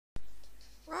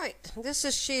Right, this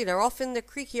is Sheila off in the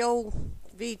creaky old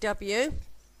VW,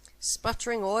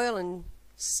 sputtering oil and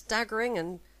staggering,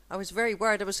 and I was very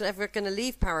worried I was ever going to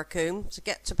leave Paracombe to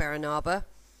get to Berrynarbor.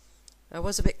 I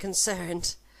was a bit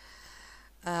concerned.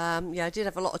 Yeah, I did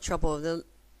have a lot of trouble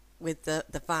with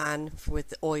the van with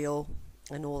the oil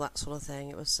and all that sort of thing.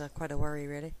 It was quite a worry,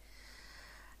 really.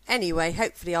 Anyway,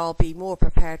 hopefully I'll be more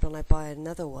prepared when I buy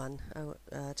another one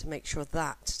to make sure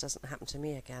that doesn't happen to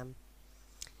me again.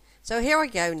 So here I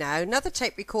go now, another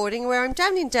tape recording where I'm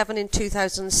down in Devon in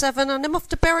 2007 and I'm off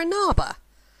to Berrynarbor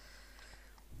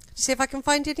to see if I can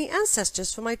find any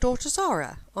ancestors for my daughter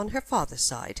Zara on her father's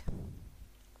side.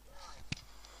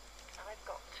 I've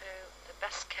got to the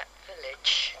best kept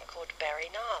village called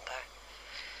Berrynarbor,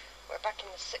 where back in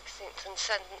the 16th and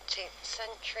 17th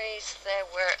centuries there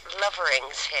were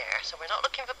loverings here. So we're not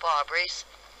looking for barberries,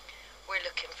 we're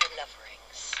looking for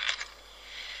loverings.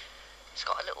 It's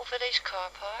got a little village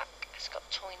car park, it's got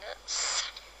toilets,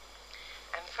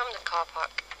 and from the car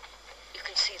park you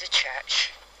can see the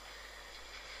church.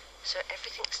 So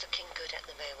everything's looking good at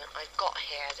the moment. I've got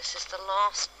here, this is the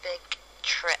last big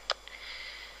trip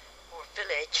or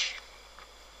village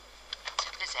to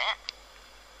visit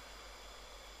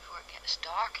before it gets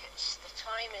dark. The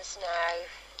time is now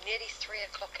nearly 3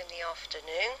 o'clock in the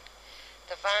afternoon.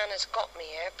 The van has got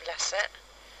me here, bless it.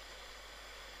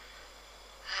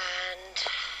 And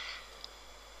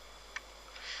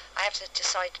I have to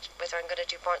decide whether I'm going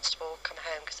to do Barnstable or come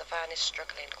home because the van is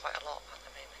struggling quite a lot at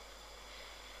the moment.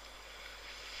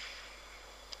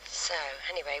 So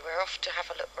anyway, we're off to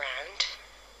have a look round.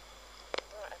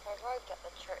 Right, I've arrived at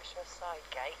the church side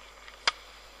gate,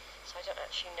 so I don't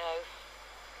actually know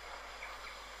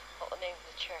what the name of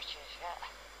the church is yet.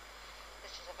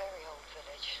 This is a very old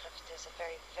village. There's a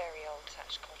very, very old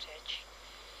thatched cottage.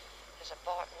 There's a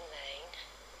Barton Lane.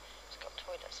 It's got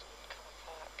toilets and car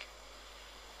park.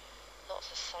 Lots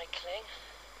of cycling.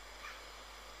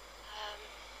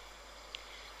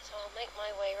 So I'll make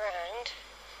my way round.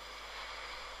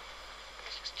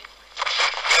 Let's just do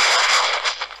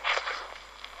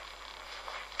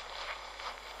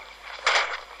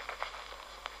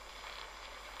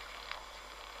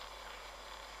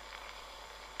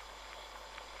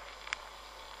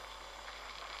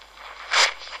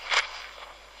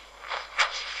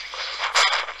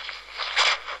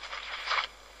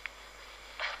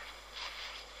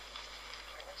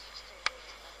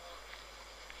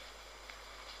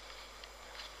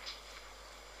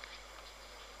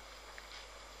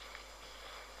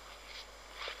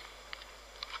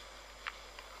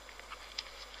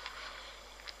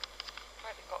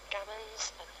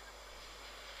gammons and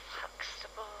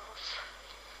huxtables,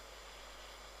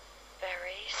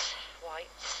 berries,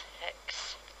 whites,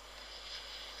 hicks.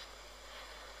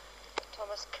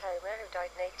 Thomas Comer, who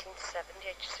died in 1870,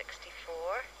 aged 64.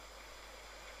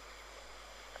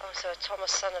 Also a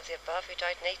Thomas son of the above, who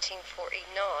died in 1849,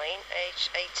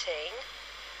 aged 18.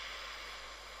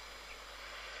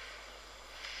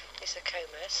 These are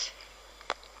Comers.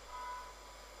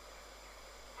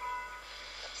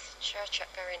 Church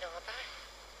at Berrynarbor.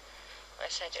 I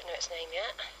said I don't know its name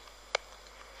yet.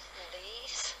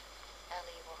 Lees,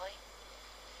 L-E-Y.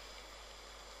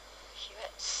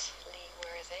 Hewitts, Lee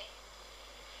Worthy.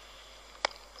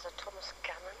 There's a Thomas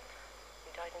Gammon,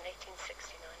 who died in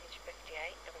 1869, age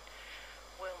 58, and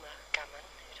Wilma Gammon,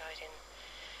 who died in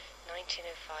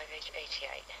 1905, age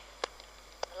 88.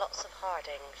 Lots of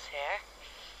Hardings here,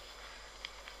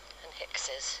 and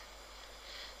Hickses,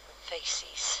 and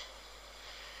Facies.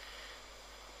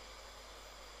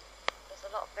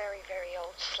 There's a lot of very, very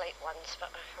old slate ones, but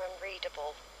are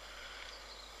unreadable.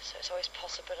 So it's always a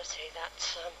possibility that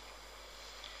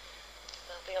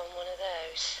they'll be on one of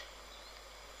those.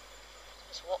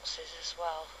 There's Wattses as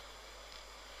well.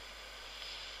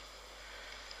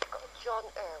 I've got John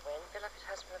Irwin, beloved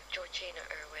husband of Georgina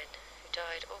Irwin, who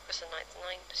died August the 9th,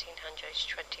 1900,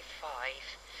 aged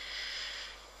 25.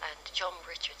 And John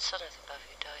Richard, son of the above,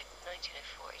 who died in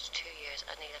 1904, aged 2 years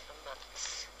and 11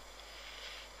 months.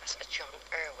 That's a John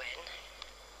Irwin.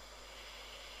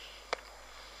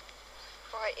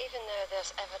 Right, even though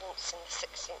there's evidence in the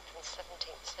 16th and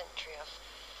 17th century of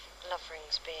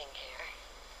loverings being here,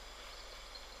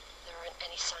 there aren't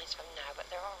any signs from now, but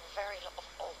there are a very lot of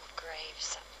old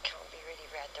graves that can't be really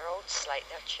read. They're old slate,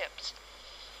 they're chipped.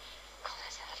 God,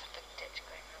 there's a hell of a big ditch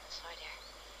going around the side here.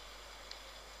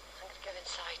 I'm going to go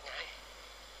inside now.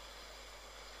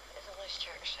 It's a nice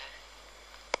church though.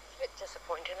 A bit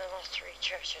disappointing, the last 3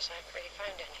 churches I haven't really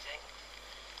found anything.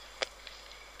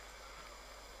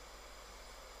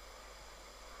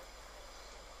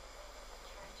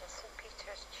 St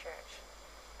Peter's Church,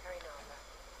 Berrynarbor.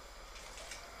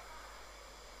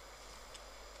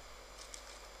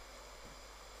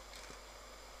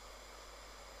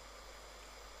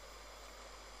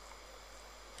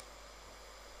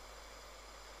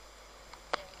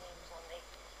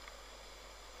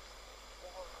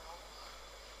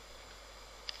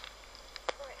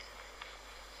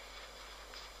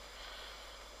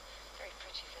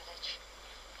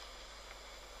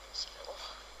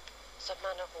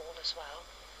 manor hall as well,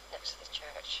 next to the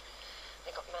church.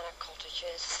 They've got manor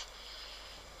cottages,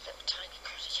 little tiny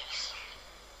cottages.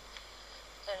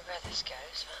 Don't know where this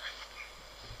goes, but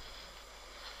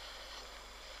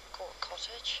court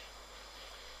cottage.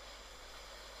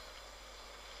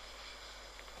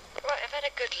 Right, I've had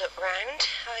a good look round.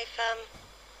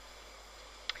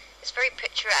 It's very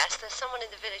picturesque. There's someone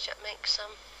in the village that makes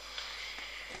some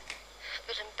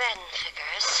bit and bend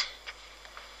figures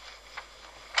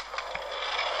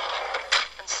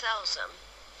and sells them.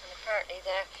 And apparently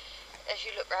they're, as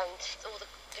you look round, all the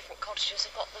different cottages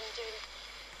have got them doing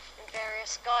in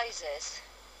various guises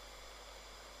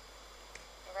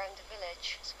around the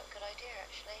village. It's got a good idea,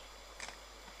 actually.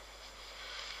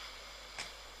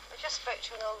 I just spoke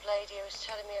to an old lady who was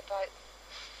telling me about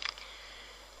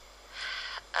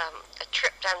a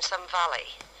trip down some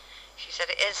valley. She said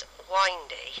it is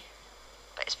windy,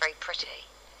 but it's very pretty.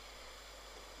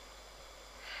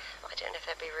 I don't know if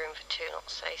there'd be room for two, not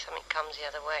to say something comes the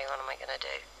other way. What am I going to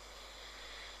do?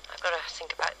 I've got to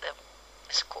think about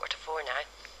it's 3:45 now.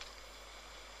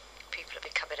 People will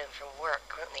be coming in from work,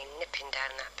 won't they, nipping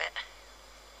down that bit.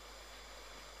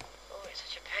 Oh, it's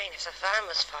such a pain. If the van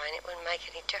was fine, it wouldn't make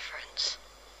any difference.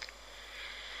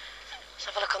 Let's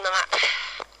have a look on the map.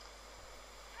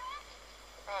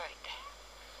 Right.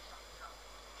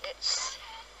 It's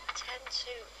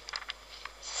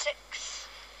 6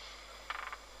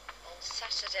 on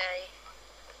Saturday,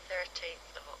 the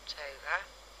 13th of October.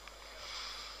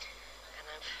 And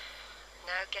I'm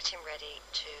now getting ready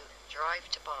to drive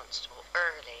to Barnstable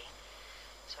early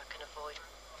so I can avoid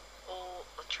all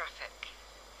the traffic.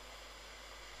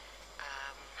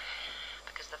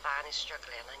 Because the van is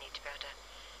struggling. I need to be able to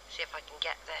see if I can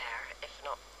get there. If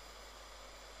not,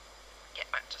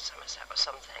 get back to Somerset or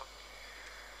something.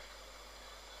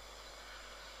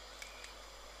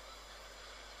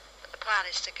 But the plan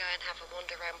is to go and have a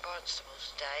wander around Barnstable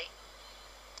today.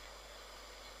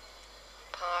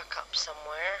 Park up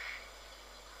somewhere.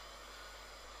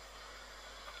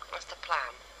 That's the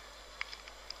plan.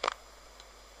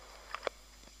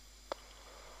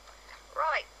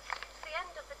 Right, it's the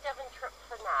end of the Devon trip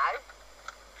for now.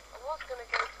 I was going to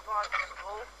go to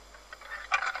Barnstable.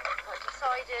 I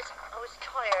decided I was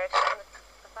tired and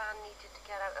the van needed to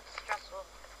get out of a stressful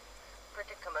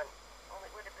predicament. And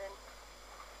it would have been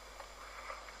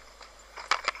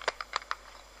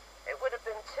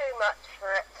too much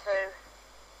for it to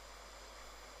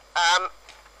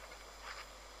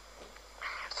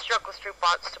struggle through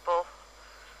Barnstable.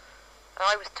 And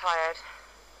I was tired,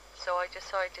 so I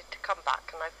decided to come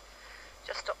back, and I've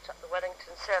just stopped at the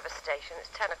Wellington service station. It's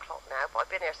 10 o'clock now, but I've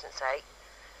been here since 8,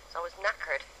 so I was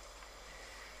knackered.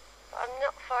 But I'm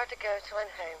not far to go till I'm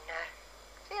home now.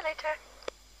 See you later.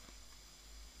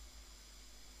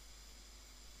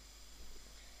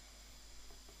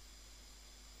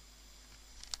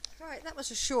 Right, that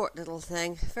was a short little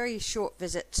thing, very short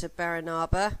visit to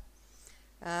Berrynarbor,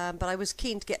 but I was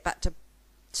keen to get back to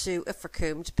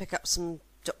Ilfracombe to pick up some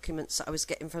documents that I was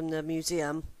getting from the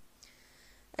museum.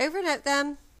 Over and out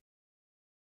then.